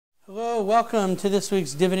Hello, welcome to this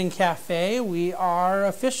week's Dividend Cafe. We are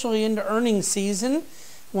officially into earnings season,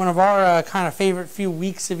 one of our kind of favorite few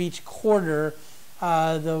weeks of each quarter.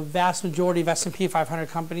 The vast majority of S&P 500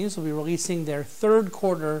 companies will be releasing their third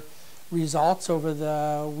quarter results over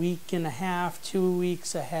the week and a half, 2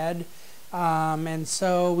 weeks ahead. And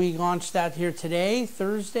so we launched that here today,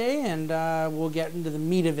 Thursday, and we'll get into the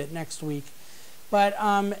meat of it next week. But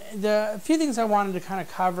the few things I wanted to kind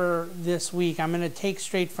of cover this week, I'm going to take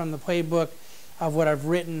straight from the playbook of what I've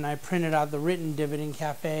written. I printed out the written Dividend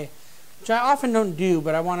Cafe, which I often don't do,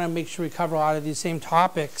 but I want to make sure we cover a lot of these same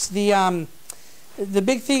topics. The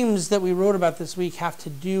big themes that we wrote about this week have to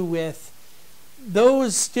do with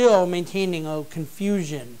those still maintaining a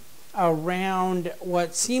confusion around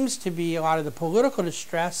what seems to be a lot of the political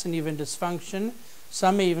distress and even dysfunction.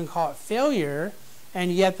 Some may even call it failure.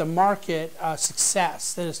 And yet the market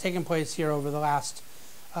success that has taken place here over the last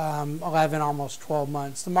 11, almost 12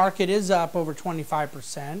 months. The market is up over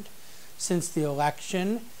 25% since the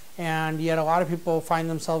election, and yet a lot of people find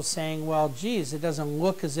themselves saying, well, geez, it doesn't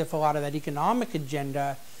look as if a lot of that economic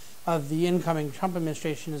agenda of the incoming Trump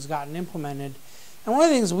administration has gotten implemented. And one of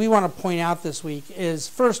the things we want to point out this week is,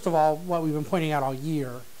 first of all, what we've been pointing out all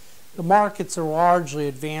year. The markets are largely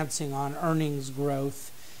advancing on earnings growth,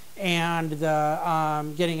 and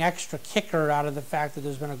the getting extra kicker out of the fact that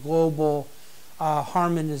there's been a global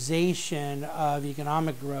harmonization of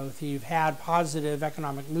economic growth. You've had positive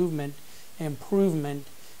economic movement, improvement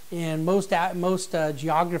in most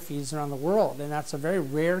geographies around the world, and that's a very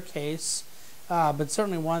rare case, but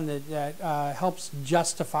certainly one that helps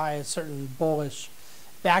justify a certain bullish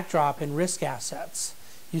backdrop in risk assets.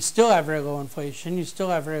 You still have very low inflation, you still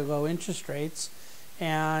have very low interest rates,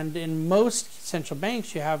 and in most central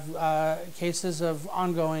banks, you have cases of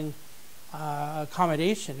ongoing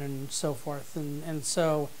accommodation and so forth. And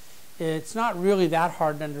so it's not really that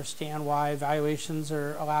hard to understand why valuations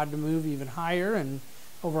are allowed to move even higher and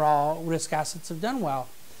overall risk assets have done well.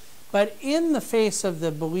 But in the face of the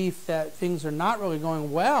belief that things are not really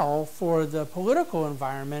going well for the political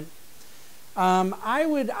environment,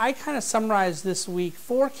 I kind of summarized this week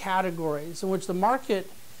 4 categories in which the market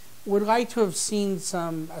would like to have seen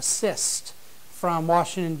some assist from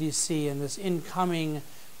Washington, D.C. in this incoming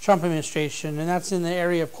Trump administration, and that's in the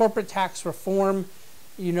area of corporate tax reform.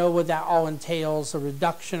 You know what that all entails: a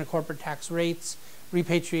reduction of corporate tax rates,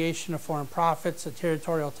 repatriation of foreign profits, a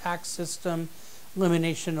territorial tax system,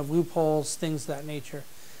 elimination of loopholes, things of that nature.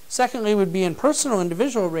 Secondly, would be in personal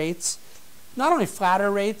individual rates, not only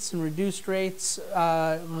flatter rates and reduced rates,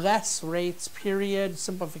 less rates, period,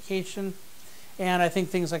 simplification. And I think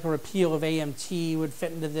things like a repeal of AMT would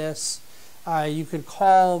fit into this. You could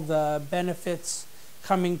call the benefits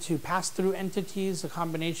coming to pass-through entities a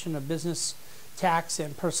combination of business tax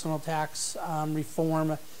and personal tax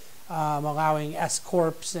reform, allowing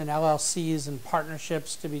S-corps and LLCs and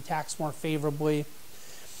partnerships to be taxed more favorably.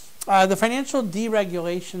 The financial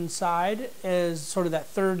deregulation side is sort of that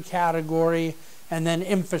third category, and then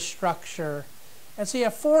infrastructure. And so you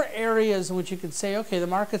have 4 areas in which you could say, okay, the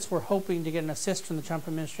markets were hoping to get an assist from the Trump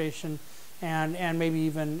administration, and maybe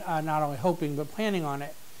even not only hoping, but planning on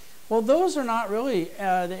it. Well, those are not really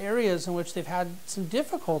the areas in which they've had some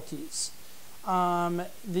difficulties.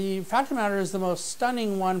 The fact of the matter is the most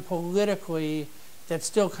stunning one politically that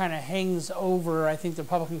still kind of hangs over, I think, the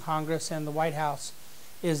Republican Congress and the White House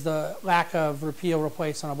is the lack of repeal,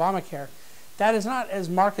 replace on Obamacare. That is not as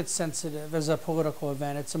market sensitive as a political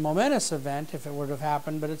event. It's a momentous event if it were to have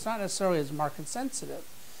happened, but it's not necessarily as market sensitive.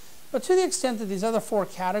 But to the extent that these other 4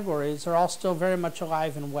 categories are all still very much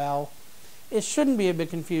alive and well, it shouldn't be a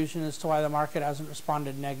big confusion as to why the market hasn't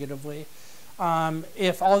responded negatively.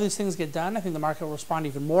 If all these things get done, I think the market will respond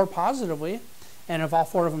even more positively. And if all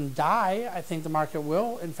 4 of them die, I think the market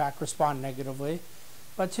will, in fact, respond negatively.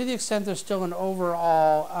 But to the extent there's still an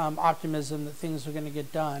overall optimism that things are going to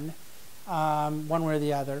get done, one way or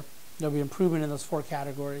the other, there'll be improvement in those 4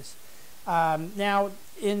 categories. Now,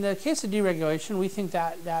 in the case of deregulation, we think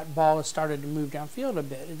that that ball has started to move downfield a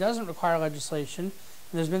bit. It doesn't require legislation.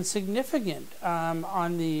 There's been significant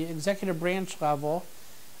on the executive branch level,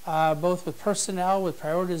 both with personnel, with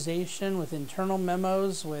prioritization, with internal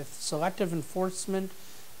memos, with selective enforcement,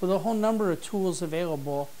 with a whole number of tools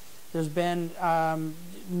available. There's been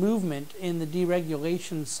movement in the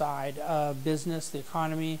deregulation side of business, the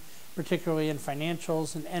economy, particularly in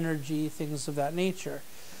financials and energy, things of that nature.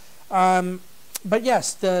 But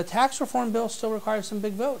yes, the tax reform bill still requires some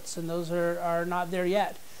big votes, and those are not there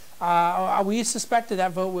yet. We suspect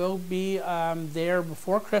that vote will be there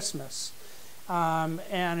before Christmas.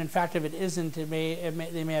 And in fact, if it isn't, they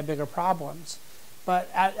may have bigger problems. But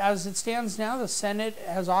as it stands now, the Senate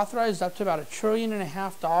has authorized up to about $1.5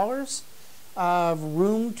 trillion of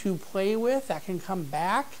room to play with. That can come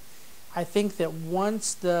back. I think that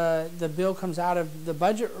once the bill comes out of the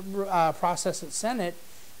budget process at Senate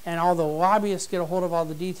and all the lobbyists get a hold of all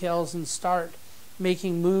the details and start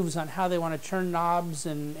making moves on how they want to turn knobs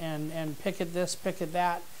and pick at this, pick at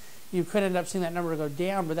that, you could end up seeing that number go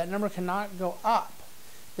down, but that number cannot go up.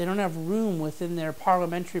 They don't have room within their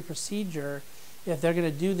parliamentary procedure if they're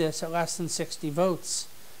going to do this at less than 60 votes.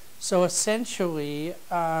 So essentially,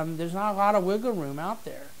 there's not a lot of wiggle room out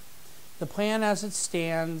there. The plan as it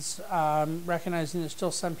stands, recognizing there's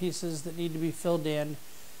still some pieces that need to be filled in,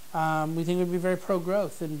 we think would be very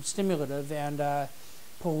pro-growth and stimulative. And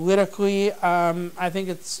politically, I think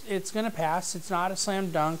it's going to pass. It's not a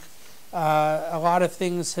slam dunk. A lot of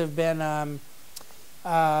things have been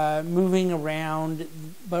moving around,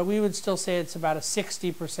 but we would still say it's about a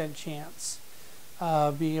 60% chance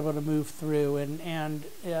of being able to move through. And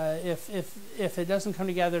if it doesn't come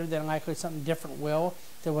together, then likely something different will.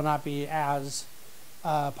 That will not be as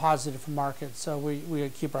positive for markets. So we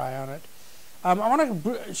would keep our eye on it. I want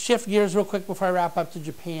to shift gears real quick before I wrap up to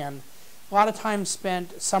Japan. A lot of time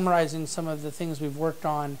spent summarizing some of the things we've worked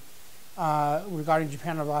on regarding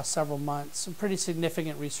Japan over the last several months. A pretty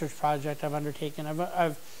significant research project I've undertaken.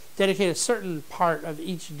 I've dedicated a certain part of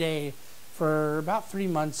each day for about 3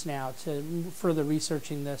 months now to further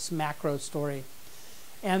researching this macro story.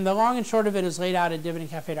 And the long and short of it is laid out at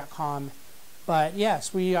dividendcafe.com. But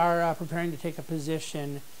yes, we are preparing to take a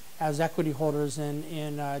position as equity holders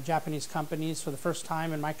in Japanese companies for the first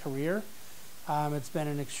time in my career. It's been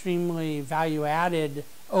an extremely value-added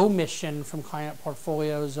omission from client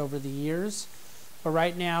portfolios over the years. But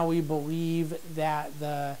right now we believe that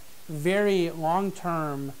the very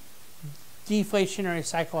long-term deflationary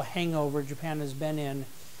cycle hangover Japan has been in,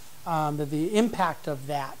 that the impact of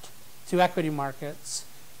that to equity markets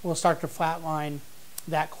will start to flatline,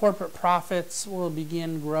 that corporate profits will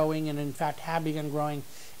begin growing and in fact have begun growing,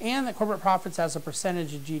 and that corporate profits as a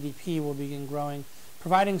percentage of GDP will begin growing,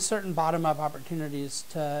 providing certain bottom-up opportunities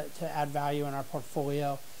to add value in our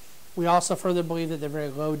portfolio. We also further believe that the very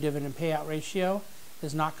low dividend payout ratio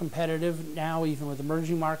is not competitive now, even with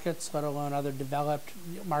emerging markets, let alone other developed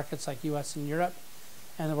markets like US and Europe,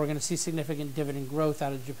 and that we're going to see significant dividend growth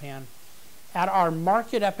out of Japan. At our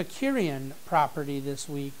Market Epicurean property this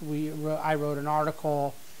week, I wrote an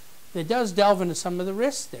article that does delve into some of the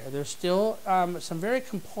risks there. There's still some very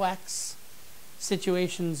complex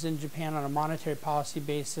situations in Japan on a monetary policy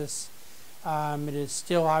basis. It is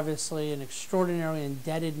still obviously an extraordinarily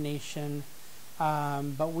indebted nation,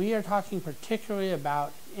 but we are talking particularly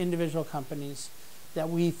about individual companies that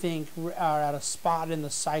we think are at a spot in the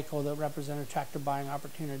cycle that represent an attractive buying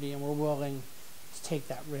opportunity, and we're willing to take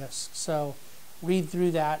that risk. So read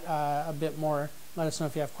through that a bit more. Let us know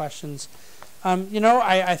if you have questions. I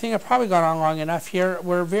think I've probably gone on long enough here.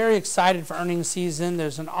 We're very excited for earnings season.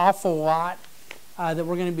 There's an awful lot that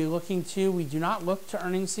we're going to be looking to. We do not look to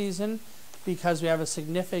earnings season because we have a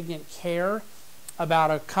significant care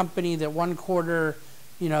about a company that one quarter,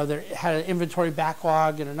 they had an inventory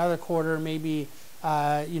backlog, and another quarter maybe,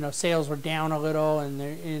 sales were down a little,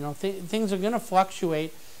 and things are going to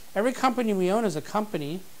fluctuate. Every company we own is a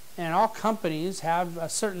company, and all companies have a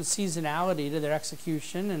certain seasonality to their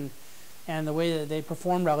execution and the way that they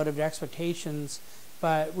perform relative to expectations.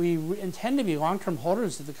 But we intend to be long-term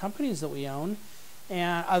holders of the companies that we own,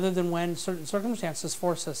 and other than when certain circumstances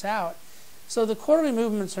force us out. So the quarterly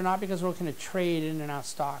movements are not because we're looking to trade in and out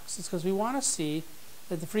stocks. It's because we want to see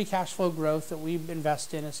that the free cash flow growth that we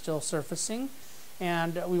invest in is still surfacing,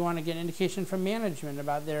 and we want to get indication from management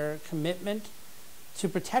about their commitment to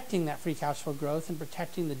protecting that free cash flow growth and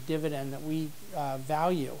protecting the dividend that we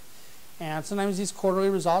value. And sometimes these quarterly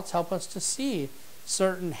results help us to see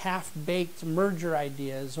certain half-baked merger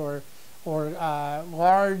ideas or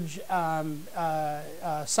large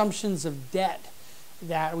assumptions of debt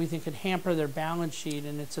that we think could hamper their balance sheet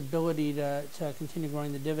and its ability to continue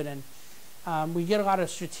growing the dividend. We get a lot of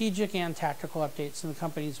strategic and tactical updates in the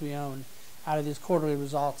companies we own out of these quarterly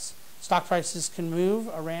results. Stock prices can move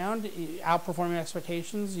around. Outperforming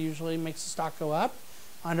expectations usually makes the stock go up.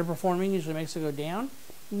 Underperforming usually makes it go down.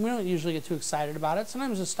 We don't usually get too excited about it.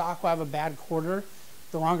 Sometimes the stock will have a bad quarter.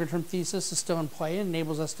 The longer-term thesis is still in play and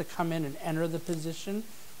enables us to come in and enter the position.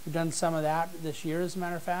 We've done some of that this year, as a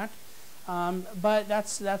matter of fact. But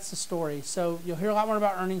that's the story. So you'll hear a lot more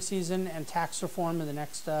about earnings season and tax reform in the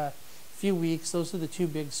next few weeks. Those are the two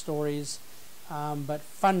big stories. But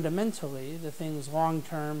fundamentally, the things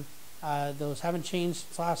long-term, those haven't changed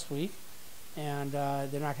since last week, and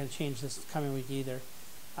they're not going to change this coming week either.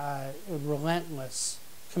 a relentless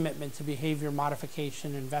commitment to behavior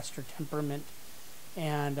modification, investor temperament,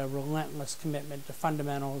 and a relentless commitment to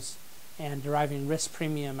fundamentals and deriving risk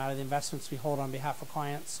premium out of the investments we hold on behalf of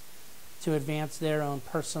clients to advance their own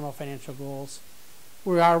personal financial goals.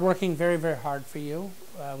 We are working very, very hard for you.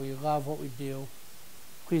 We love what we do.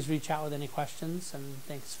 Please reach out with any questions, and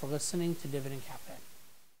thanks for listening to Dividend Capital.